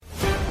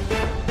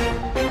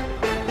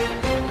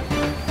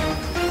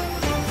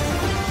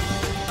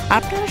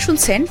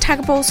শুনছেন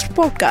Dhaka post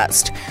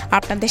podcast.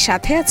 আপনাদের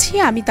সাথে আছি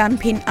আমি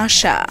তানভিন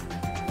আশা।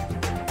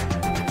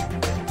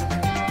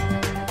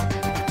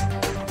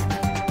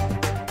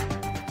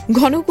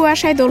 ঘন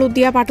কুয়াশায়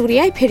দৌলতদিয়া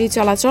পাটুরিয়ায় ফেরি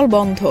চলাচল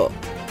বন্ধ।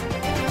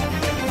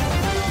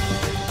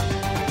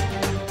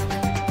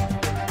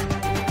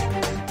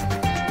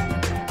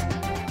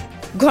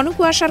 ঘন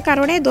কুয়াশার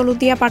কারণে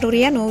দৌলতদিয়া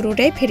পাটুরিয়া নৌ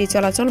রুটে ফেরি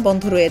চলাচল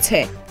বন্ধ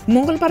রয়েছে।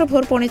 মঙ্গলবার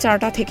ভোর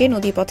 4:45 থেকে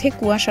নদীপথে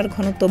কুয়াশার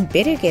ঘনত্ব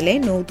বেড়ে গেলে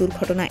নৌ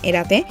দুর্ঘটনা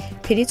এড়াতে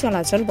ফেরি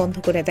চলাচল বন্ধ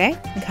করে দেয়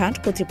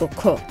ঘাট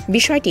কর্তৃপক্ষ।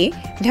 বিষয়টি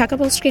ঢাকা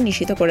পোস্টকে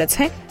নিশ্চিত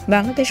করেছে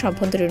বাংলাদেশ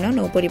অভ্যন্তরীণ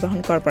নৌ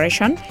পরিবহন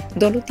কর্পোরেশন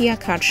দৌলতদিয়া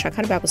ঘাট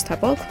শাখার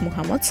ব্যবস্থাপক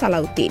মোহাম্মদ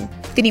সালাউদ্দিন।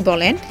 তিনি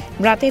বলেন,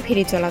 রাতে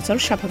ফেরি চলাচল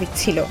স্বাভাবিক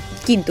ছিল,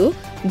 কিন্তু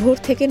ভোর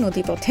থেকে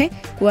নদীপথে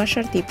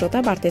কুয়াশার তীব্রতা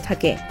বাড়তে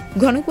থাকে।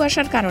 ঘন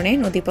কুয়াশার কারণে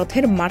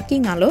নদীপথের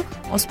মার্কিং আলো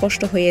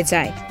অস্পষ্ট হয়ে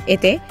যায়।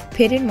 এতে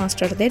ফেরির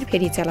মাস্টারদের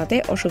ফেরি চালাতে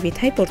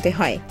অসুবিধায় পড়তে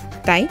হয়।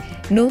 তাই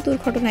নৌ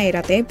দুর্ঘটনা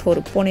এড়াতে ভোর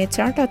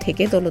 4:45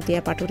 থেকে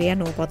দৌলতদিয়া পাটুরিয়া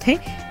নৌপথে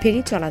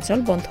ফেরি চলাচল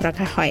বন্ধ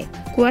রাখা হয়।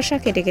 কুয়াশা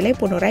কেটে গেলে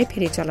পুনরায়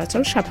ফেরি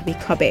চলাচল স্বাভাবিক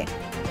হবে।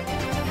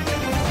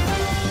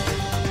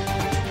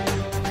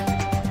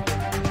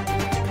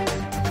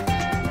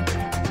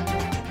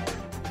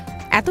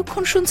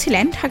 এতক্ষণ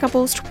শুনছিলেন ঢাকা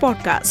পোস্ট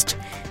পডকাস্ট।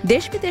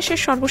 দেশ বিদেশের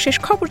সর্বশেষ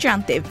খবর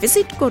জানতে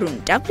ভিজিট করুন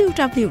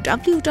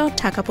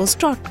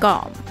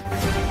www.dhakapost.com।